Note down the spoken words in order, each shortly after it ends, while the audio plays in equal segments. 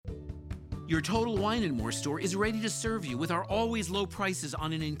Your Total Wine & More store is ready to serve you with our always low prices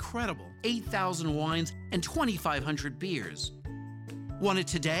on an incredible 8,000 wines and 2,500 beers. Want it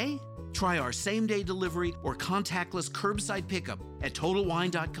today? Try our same-day delivery or contactless curbside pickup at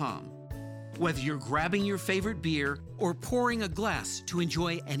TotalWine.com. Whether you're grabbing your favorite beer or pouring a glass to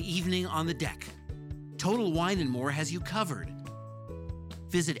enjoy an evening on the deck, Total Wine & More has you covered.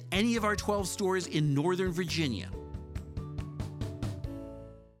 Visit any of our 12 stores in Northern Virginia.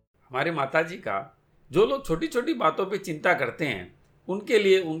 हमारे माताजी का जो लोग छोटी छोटी बातों पे चिंता करते हैं उनके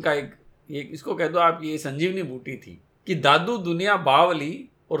लिए उनका एक इसको कह दो आप, ये संजीवनी बूटी थी कि दादू दुनिया बावली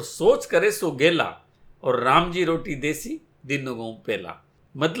और सोच करे सो गेला और राम जी रोटी देसी दिन गो पेला।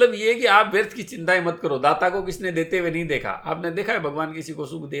 मतलब ये है कि आप व्यर्थ की चिंताएं मत करो। दाता को किसने देते हुए नहीं देखा? आपने देखा है भगवान किसी को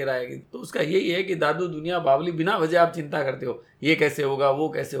सुख दे रहा है? तो उसका यही है कि दादू दुनिया बावली, बिना वजह आप चिंता करते हो ये कैसे होगा वो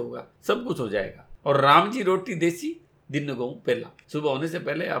कैसे होगा, सब कुछ हो जाएगा। और राम जी रोटी देसी दिन गो पेला, सुबह होने से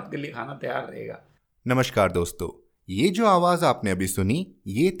पहले आपके लिए खाना तैयार रहेगा। नमस्कार दोस्तों, ये जो आवाज आपने अभी सुनी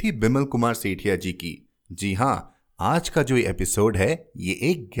ये थी बिमल कुमार सेठिया जी की। जी हाँ, आज का जो एपिसोड है ये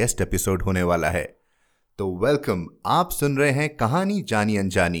एक गेस्ट एपिसोड होने वाला है। तो वेलकम, आप सुन रहे हैं कहानी जानी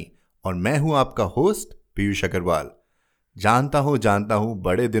अनजानी और मैं हूं आपका होस्ट पीयूष अग्रवाल। जानता हूं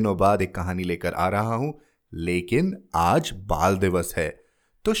बड़े दिनों बाद एक कहानी लेकर आ रहा हूं, लेकिन आज बाल दिवस है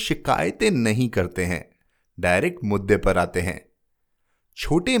तो शिकायतें नहीं करते हैं, डायरेक्ट मुद्दे पर आते हैं।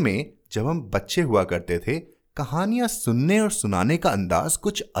 छोटे में जब हम बच्चे हुआ करते थे, कहानियां सुनने और सुनाने का अंदाज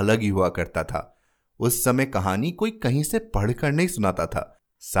कुछ अलग ही हुआ करता था। उस समय कहानी कोई कहीं से पढ़कर नहीं सुनाता था,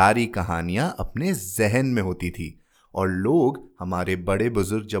 सारी कहानियां अपने जहन में होती थी और लोग, हमारे बड़े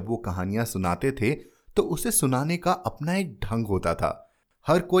बुजुर्ग जब वो कहानियां सुनाते थे तो उसे सुनाने का अपना एक ढंग होता था।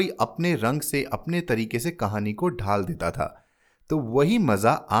 हर कोई अपने रंग से, अपने तरीके से कहानी को ढाल देता था। तो वही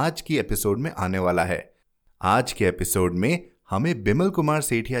मजा आज की एपिसोड में आने वाला है। आज के एपिसोड में हमें बिमल कुमार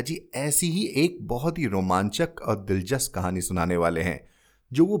सेठिया जी ऐसी ही एक बहुत ही रोमांचक और दिलचस्प कहानी सुनाने वाले हैं,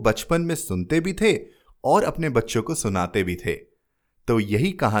 जो वो बचपन में सुनते भी थे और अपने बच्चों को सुनाते भी थे। तो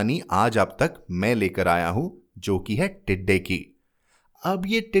यही कहानी आज आप तक मैं लेकर आया हूं, जो कि है टिड्डे की। अब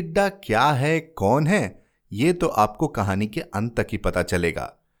ये टिड्डा क्या है, कौन है, ये तो आपको कहानी के अंत तक ही पता चलेगा।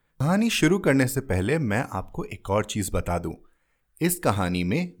 कहानी शुरू करने से पहले मैं आपको एक और चीज बता दूं। इस कहानी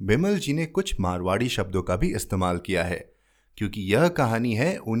में बिमल जी ने कुछ मारवाड़ी शब्दों का भी इस्तेमाल किया है, क्योंकि यह कहानी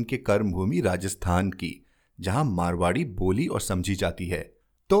है उनके कर्मभूमि राजस्थान की, जहां मारवाड़ी बोली और समझी जाती है।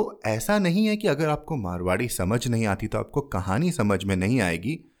 तो ऐसा नहीं है कि अगर आपको मारवाड़ी समझ नहीं आती तो आपको कहानी समझ में नहीं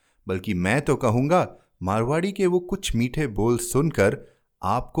आएगी, बल्कि मैं तो कहूँगा मारवाड़ी के वो कुछ मीठे बोल सुनकर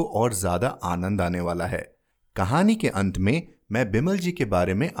आपको और ज़्यादा आनंद आने वाला है। कहानी के अंत में मैं बिमल जी के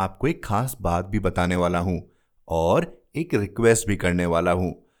बारे में आपको एक खास बात भी बताने वाला हूँ और एक रिक्वेस्ट भी करने वाला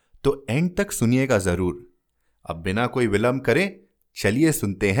हूँ, तो एंड तक सुनिएगा ज़रूर। अब बिना कोई विलंब करे चलिए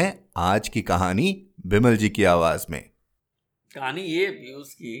सुनते हैं आज की कहानी बिमल जी की आवाज़ में। कहानी ये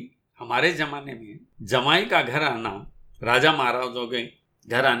पीयूष की, हमारे जमाने में जमाई का घर आना राजा महाराजाओं के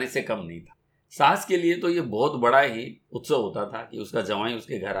घर आने से कम नहीं था। सास के लिए तो ये बहुत बड़ा ही उत्सव होता था कि उसका जमाई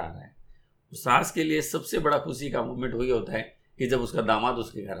उसके घर आ रहा है। सास के लिए सबसे बड़ा खुशी का मोमेंट वही होता है कि जब उसका दामाद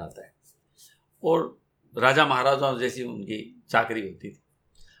उसके घर आता है। और राजा महाराजाओं जैसी उनकी चाकरी होती थी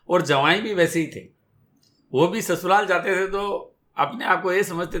और जवाई भी वैसे ही थे। वो भी ससुराल जाते थे तो अपने आप को ये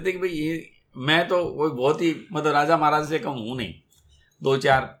समझते थे कि भाई ये मैं तो कोई बहुत ही मतलब राजा महाराज से कम हूँ नहीं।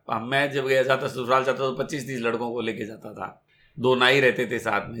 2-4 मैं जब गया जाता ससुराल जाता तो 25-30 लड़कों को लेके जाता था। 2 नाई रहते थे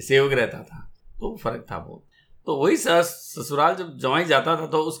साथ में, सेवक रहता था, तो फर्क था बहुत। तो वही ससुराल जब जवाई जाता था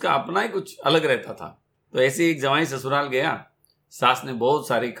तो उसका अपना ही कुछ अलग रहता था। तो ऐसे एक जवाई ससुराल गया, सास ने बहुत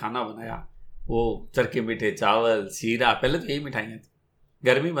सारी खाना बनाया, वो चरखे मीठे चावल, सीरा, पहले तो यही मिठाइयाँ थी,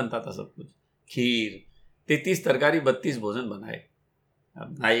 घर में बनता था सब कुछ, खीर, 33 तरकारी, 32 भोजन बनाए।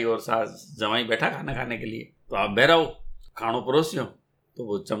 अब नाई और सास जवाई बैठा खाना खाने के लिए, तो आप बैराओ खानो परोसियो। तो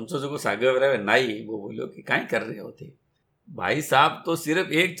वो चमचो जो सागे रहे नाई, वो बोलो कि काई कर रहे होते भाई साहब, तो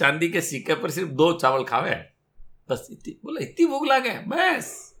सिर्फ एक चांदी के सिक्के पर सिर्फ 2 चावल खावे, बस इतनी। बोला इतनी भूख लगे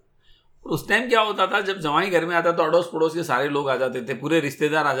बस। और उस टाइम क्या होता था, जब जवाई घर में आता तो अड़ोस पड़ोस के सारे लोग आ जाते थे, पूरे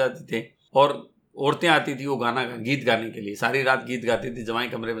रिश्तेदार आ जाते थे और औरतें आती थी वो गीत गाने के लिए। सारी रात गीत गाती थी, जवाई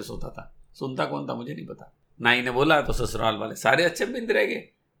कमरे में सोता था। सुनता कौन था मुझे नहीं पता। नाई ने बोला तो ससुराल वाले सारे अच्छे बिंद रह गए,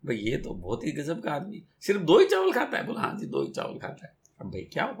 भाई ये तो बहुत ही गजब का आदमी, सिर्फ 2 ही चावल खाता है। बोला हाँ जी 2 ही चावल खाता है। अब भाई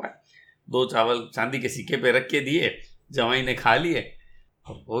क्या हुआ, 2 चावल चांदी के सिक्के पे रख के दिए, जवाई ने खा लिए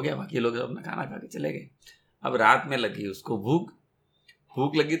और हो गया। बाकी लोग अपना खाना खा के चले गए। अब रात में लगी उसको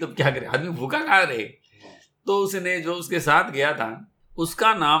भूख लगी, तो क्या करे आदमी, भूखा खा रहे। तो उसने जो उसके साथ गया था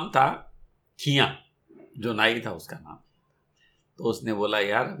उसका नाम था खिया, जो नाई था उसका नाम। तो उसने बोला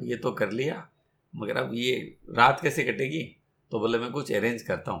यार ये तो कर लिया, मगर अब ये रात कैसे कटेगी? तो बोले मैं कुछ अरेंज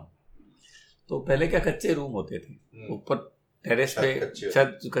करता हूँ। तो पहले क्या कच्चे रूम होते थे, ऊपर टेरेस पे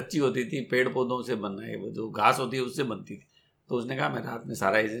छत कच्ची होती थी, पेड़ पौधों से बनना है, वो जो घास होती है उससे बनती थी। तो उसने कहा मैं रात में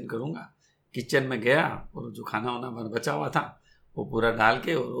सारा अरेंज करूँगा। किचन में गया और जो खाना वाना बचा हुआ था वो पूरा डाल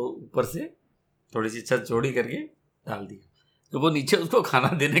के और ऊपर से थोड़ी सी छत चौड़ी करके डाल दिया। तो वो नीचे उसको खाना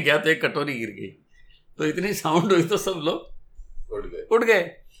देने गया तो एक कटोरी गिर गई, तो इतनी साउंड हुई तो सब लोग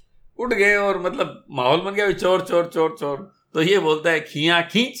उठ गए और मतलब माहौल बन गया चोर चोर चोर चोर। तो ये बोलता है खिया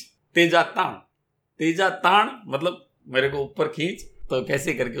खींच तेजा ताण मतलब मेरे को ऊपर खींच। तो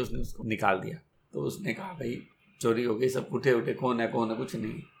कैसे करके उसने उसको निकाल दिया। तो उसने कहा भाई चोरी हो गई, सब उठे कौन है कुछ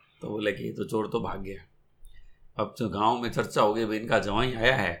नहीं। तो बोले कि ये तो चोर तो भाग गया। अब तो गांव में चर्चा हो गई भाई इनका जवाई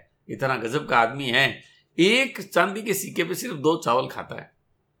आया है, इतना गजब का आदमी है, एक चांदी के सिक्के पे सिर्फ 2 चावल खाता है,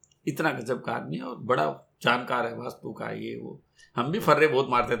 इतना गजब का आदमी है और बड़ा जानकार है वास्तु का ये वो। हम भी फर्रे बहुत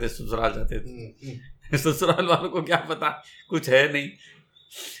मारते थे, ससुराल जाते थे ससुराल वालों को क्या पता कुछ है नहीं।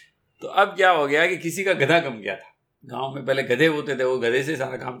 तो अब क्या हो गया कि किसी का गधा गम गया था। गांव में पहले गधे होते थे, वो गधे से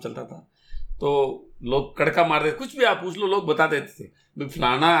सारा काम चलता था। तो लोग कड़का मारते, कुछ भी आप पूछ लो लोग बता देते थे भाई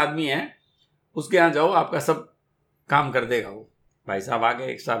फलाना आदमी है उसके यहाँ जाओ आपका सब काम कर देगा वो। भाई साहब आ गए,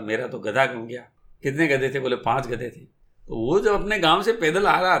 एक साहब मेरा तो गधा गम गया। कितने गधे थे? बोले 5 गधे थे। तो वो जब अपने गांव से पैदल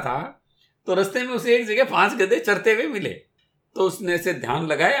आ रहा था तो रास्ते में उसे एक जगह 5 गधे चरते हुए मिले। तो उसने ऐसे ध्यान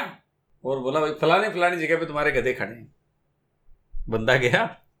लगाया और बोला भाई फलानी जगह पे तुम्हारे गधे खड़े हैं। बंदा गया,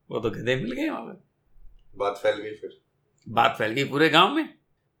 वो तो गधे मिल गए वहां पर। बात फैल गई पूरे गांव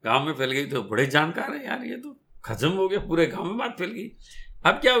में फैल गई। तो बड़े जानकार है यार, ये तो खत्म हो गया, पूरे गांव में बात फैल गई।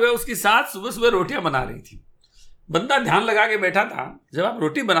 अब क्या हो गया, उसकी सास सुबह सुबह रोटियां बना रही थी। बंदा ध्यान लगा के बैठा था। जब आप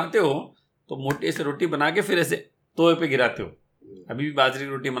रोटी बनाते हो तो मोटे से रोटी बना के फिर ऐसे तवे पे गिराते हो। अभी भी बाजरे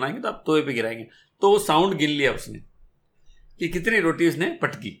की रोटी बनाएंगे तो आप तवे पे गिराएंगे। तो वो साउंड गिन लिया उसने कि कितनी रोटी उसने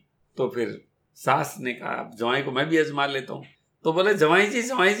पटकी। तो फिर सास ने कहा अब जवाई को मैं भी आजमा लेता हूँ। तो बोले जवाई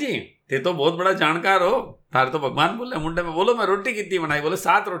जी थे तो बहुत बड़ा जानकार हो, थारे तो भगवान बोले मुंडे में, बोलो मैं रोटी कितनी बनाई? बोले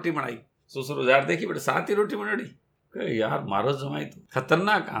 7 रोटी बनाई। ससुर उजार देखी बेटे 7 ही रोटी बनाई। यार मारो जवाई तो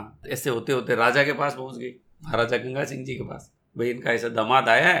खतरनाक काम। ऐसे होते होते राजा के पास पहुंच गई, महाराजा गंगा सिंह जी के पास। भाई इनका ऐसा दामाद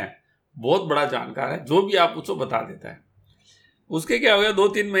आया है, बहुत बड़ा जानकार है, जो भी आप पूछो बता देता है। उसके क्या हो गया,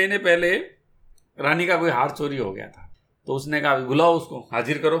 2-3 महीने पहले रानी का कोई हार चोरी हो गया था। तो उसने कहा बुलाओ उसको,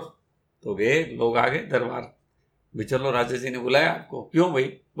 हाजिर करो। तो गए, लोग आ गए दरबार भी, चलो राजा जी ने बुलाया आपको। क्यों भाई?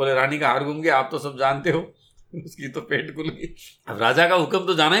 बोले रानी का हार गुम गया, आप तो सब जानते हो। उसकी तो पेट खुल गई। अब राजा का हुक्म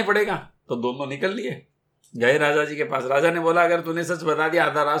तो जाना ही पड़ेगा। तो दोनों निकल लिए, गए राजा जी के पास। राजा ने बोला अगर तूने सच बता दिया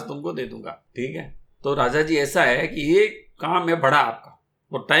आधा राज तुमको दे दूंगा, ठीक है। तो राजा जी ऐसा है कि ये काम है बड़ा आपका,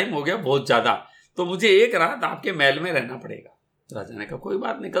 और टाइम हो गया बहुत ज्यादा, तो मुझे एक रात आपके महल में रहना पड़ेगा। राजा ने कहा कोई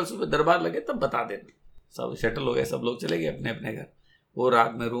बात नहीं, कल सुबह दरबार लगे तब बता देना। सब सेटल हो गए, सब लोग चले गए अपने अपने घर। वो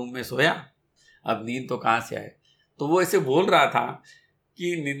रात में रूम में सोया। अब नींद तो कहाँ से आए, तो वो ऐसे बोल रहा था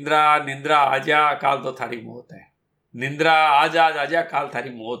कि निंद्रा आजा काल तो थारी मौत है, निंद्रा आजा काल थारी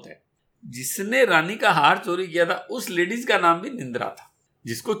मौत है। जिसने रानी का हार चोरी किया था उस लेडीज का नाम भी निंद्रा था।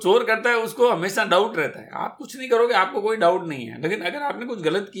 जिसको चोर करता है उसको हमेशा डाउट रहता है। आप कुछ नहीं करोगे, आपको कोई डाउट नहीं है, लेकिन अगर आपने कुछ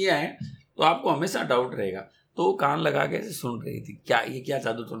गलत किया है तो आपको हमेशा डाउट रहेगा। तो वो कान लगा के ऐसे सुन रही थी, क्या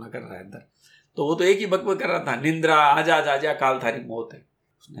जादू टोना कर रहा है अंदर। तो वो तो एक ही बकबक कर रहा था, निंद्रा आजा काल थारी मौत है।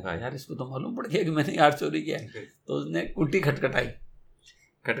 उसने कहा यार इसको तो मालूम पड़ गया कि मैंने हार चोरी किया है। तो उसने कुटी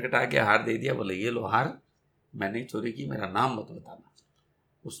खटखटा के हार दे दिया। बोले ये लो हार, मैंने चोरी की, मेरा नाम मत बताना।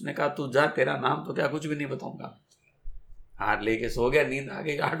 उसने कहा तू जा, तेरा नाम तो क्या कुछ भी नहीं बताऊंगा। हार लेके सो गया। नींद आ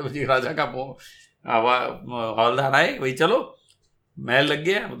गई। 8 बजे राजा का हवलदार आए, वही चलो महल लग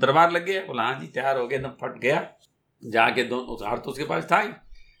गया, दरबार लग गया। बोला हाँ जी तैयार हो गया। एकदम फट गया, जाके दोनों हार तो उसके पास था ही,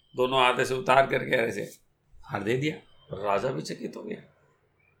 दोनों हाथ ऐसे उतार करके ऐसे हार दे दिया। राजा भी चकित हो गया।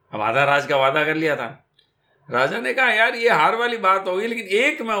 अब आधा राज का वादा कर लिया था। राजा ने कहा यार ये हार वाली बात होगी, लेकिन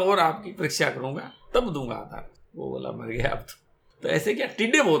एक मैं और आपकी परीक्षा करूंगा तब दूंगा आधार। वो बोला मर गया अब तो ऐसे क्या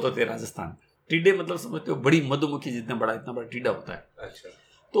टिड्डे बहुत होते हैं राजस्थान। टिड्डे मतलब समझते हो बड़ी मधुमक्खी जितना बड़ा, इतना बड़ा टिड्डा होता है। अच्छा।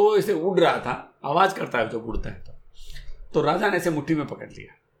 तो ऐसे उड़ रहा था, आवाज करता है जब उड़ता है तो राजा ने ऐसे मुट्ठी में पकड़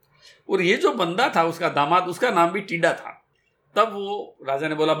लिया। और ये जो बंदा था उसका दामाद, उसका नाम भी टिड्डा था। तब वो राजा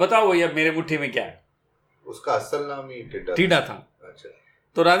ने बोला बताओ ये मेरे मुट्ठी में क्या है। उसका असल नाम ही टिड्डा था। अच्छा।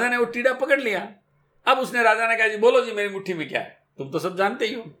 तो राजा ने वो टिड्डा पकड़ लिया। अब उसने राजा ने कहा जी बोलो जी मेरी मुट्ठी में क्या है, तुम तो सब जानते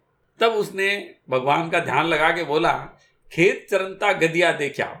ही हो। तब उसने भगवान का ध्यान लगा के बोला खेत चरनता गदिया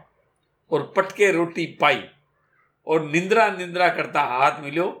देखा और पटके रोटी पाई और निंद्रा करता हाथ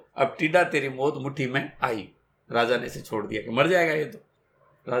मिलो, अब टिड्डा तेरी मौत मुट्ठी में आई। राजा ने इसे छोड़ दिया कि मर जाएगा ये तो।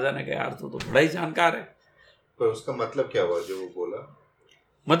 राजा ने कहा यार तू तो बड़ा ही जानकार है। पर उसका मतलब क्या हुआ जो वो बोला?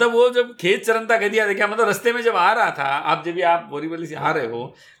 मतलब वो जब खेत चरनता गदिया देखा, मतलब रास्ते में जब आ रहा था, आप जब भी आप बोरीवली से आ रहे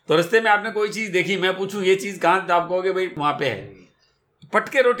हो तो रास्ते में आपने कोई चीज देखी, मैं पूछूं ये चीज कहाँ, आप कहोगे भाई वहां पे है।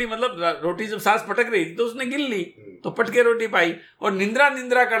 पटके रोटी, मतलब रोटी जब सास पटक रही थी तो उसने गिन ली, तो पटके रोटी पाई। और निंद्रा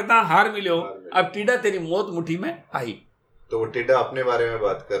निंद्रा करता हार मिलो, अब टिड्डा तेरी मौत मुट्ठी में आई। तो वो टिड्डा अपने बारे में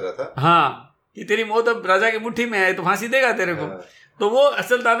बात कर रहा था, हाँ, कि तेरी मौत अब राजा की मुट्ठी में है तो फांसी देगा तेरे को। तो वो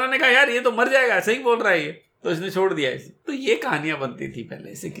असल दादा ने कहा यार ये तो मर जाएगा, सही बोल रहा है ये, तो इसने छोड़ दिया इसे। तो ये कहानियां बनती थी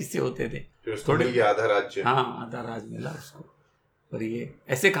पहले, ऐसे किस्से होते थे। थोड़े आधा राज्य, हाँ आधा राज मिला उसको। और ये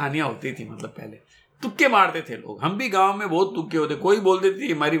ऐसे कहानियां होती थी, मतलब पहले तुक्के मारते थे लोग। हम भी गांव में बहुत तुक्के होते, कोई बोल देती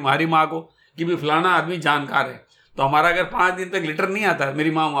थी हमारी माँ को कि भी फलाना आदमी जानकार है, तो हमारा अगर 5 दिन तक लेटर नहीं आता,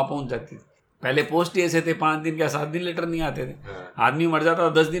 मेरी माँ वहां पहुंच जाती थी। पहले पोस्ट ही ऐसे थे, 5 दिन या 7 दिन लेटर नहीं आते थे। आदमी मर जाता था,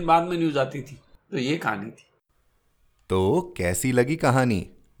 10 दिन बाद में न्यूज आती थी। तो ये कहानी थी। तो कैसी लगी कहानी,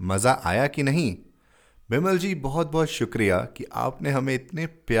 मजा आया कि नहीं? बिमल जी बहुत बहुत शुक्रिया कि आपने हमें इतने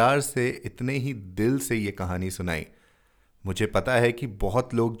प्यार से, इतने ही दिल से ये कहानी सुनाई। मुझे पता है कि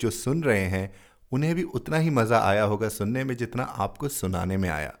बहुत लोग जो सुन रहे हैं उन्हें भी उतना ही मज़ा आया होगा सुनने में जितना आपको सुनाने में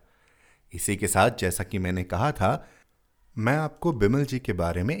आया। इसी के साथ जैसा कि मैंने कहा था, मैं आपको बिमल जी के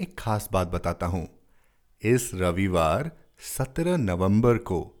बारे में एक खास बात बताता हूँ। इस रविवार 17 नवंबर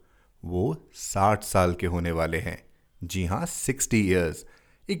को वो 60 साल के होने वाले हैं। जी हाँ, 60 ईयर्स,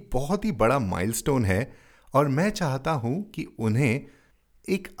 एक बहुत ही बड़ा माइलस्टोन है। और मैं चाहता हूँ कि उन्हें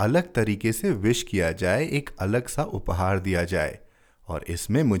एक अलग तरीके से विश किया जाए, एक अलग सा उपहार दिया जाए, और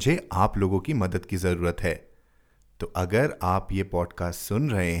इसमें मुझे आप लोगों की मदद की ज़रूरत है। तो अगर आप ये पॉडकास्ट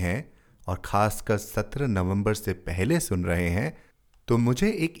सुन रहे हैं और ख़ासकर 17 नवंबर से पहले सुन रहे हैं, तो मुझे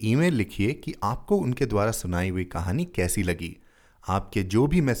एक ईमेल लिखिए कि आपको उनके द्वारा सुनाई हुई कहानी कैसी लगी। आपके जो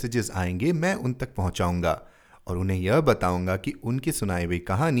भी मैसेजेस आएंगे मैं उन तक पहुंचाऊंगा और उन्हें यह बताऊंगा कि उनकी सुनाई हुई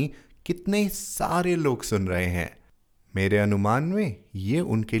कहानी कितने सारे लोग सुन रहे हैं। मेरे अनुमान में ये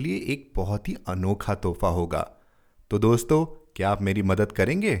उनके लिए एक बहुत ही अनोखा तोहफा होगा। तो दोस्तों, क्या आप मेरी मदद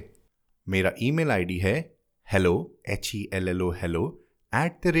करेंगे? मेरा ईमेल आईडी है hello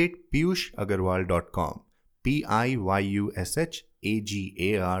 @piyushagarwal.com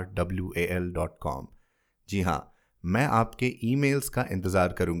piyushagarwal.com। जी हाँ, मैं आपके ईमेल्स का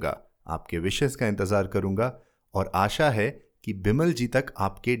इंतज़ार करूंगा, आपके विशेस का इंतज़ार करूंगा, और आशा है कि बिमल जी तक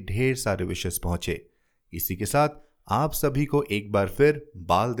आपके ढेर सारे विशेस पहुंचे। इसी के साथ आप सभी को एक बार फिर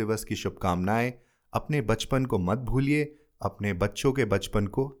बाल दिवस की शुभकामनाएं। अपने बचपन को मत भूलिए, अपने बच्चों के बचपन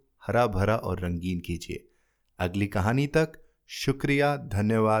को हरा भरा और रंगीन कीजिए। अगली कहानी तक शुक्रिया,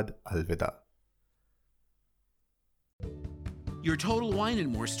 धन्यवाद, अलविदा। Your Total Wine &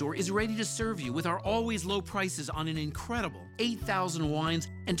 More store is ready to serve you with our always low prices on an incredible 8,000 wines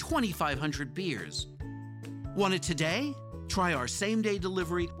and 2,500 beers. Want it today? Try our same-day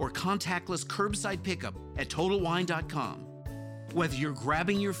delivery or contactless curbside pickup at TotalWine.com. Whether you're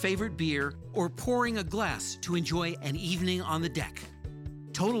grabbing your favorite beer or pouring a glass to enjoy an evening on the deck,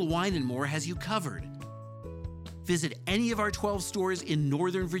 Total Wine & More has you covered. Visit any of our 12 stores in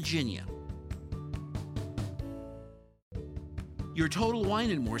Northern Virginia. Your Total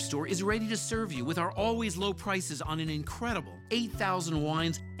Wine & More store is ready to serve you with our always low prices on an incredible 8,000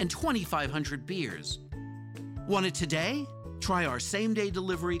 wines and 2,500 beers. Want it today? Try our same-day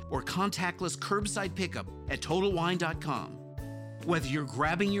delivery or contactless curbside pickup at TotalWine.com. Whether you're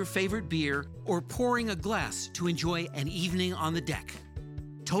grabbing your favorite beer or pouring a glass to enjoy an evening on the deck,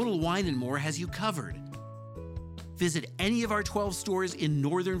 Total Wine & More has you covered. Visit any of our 12 stores in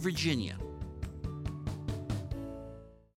Northern Virginia.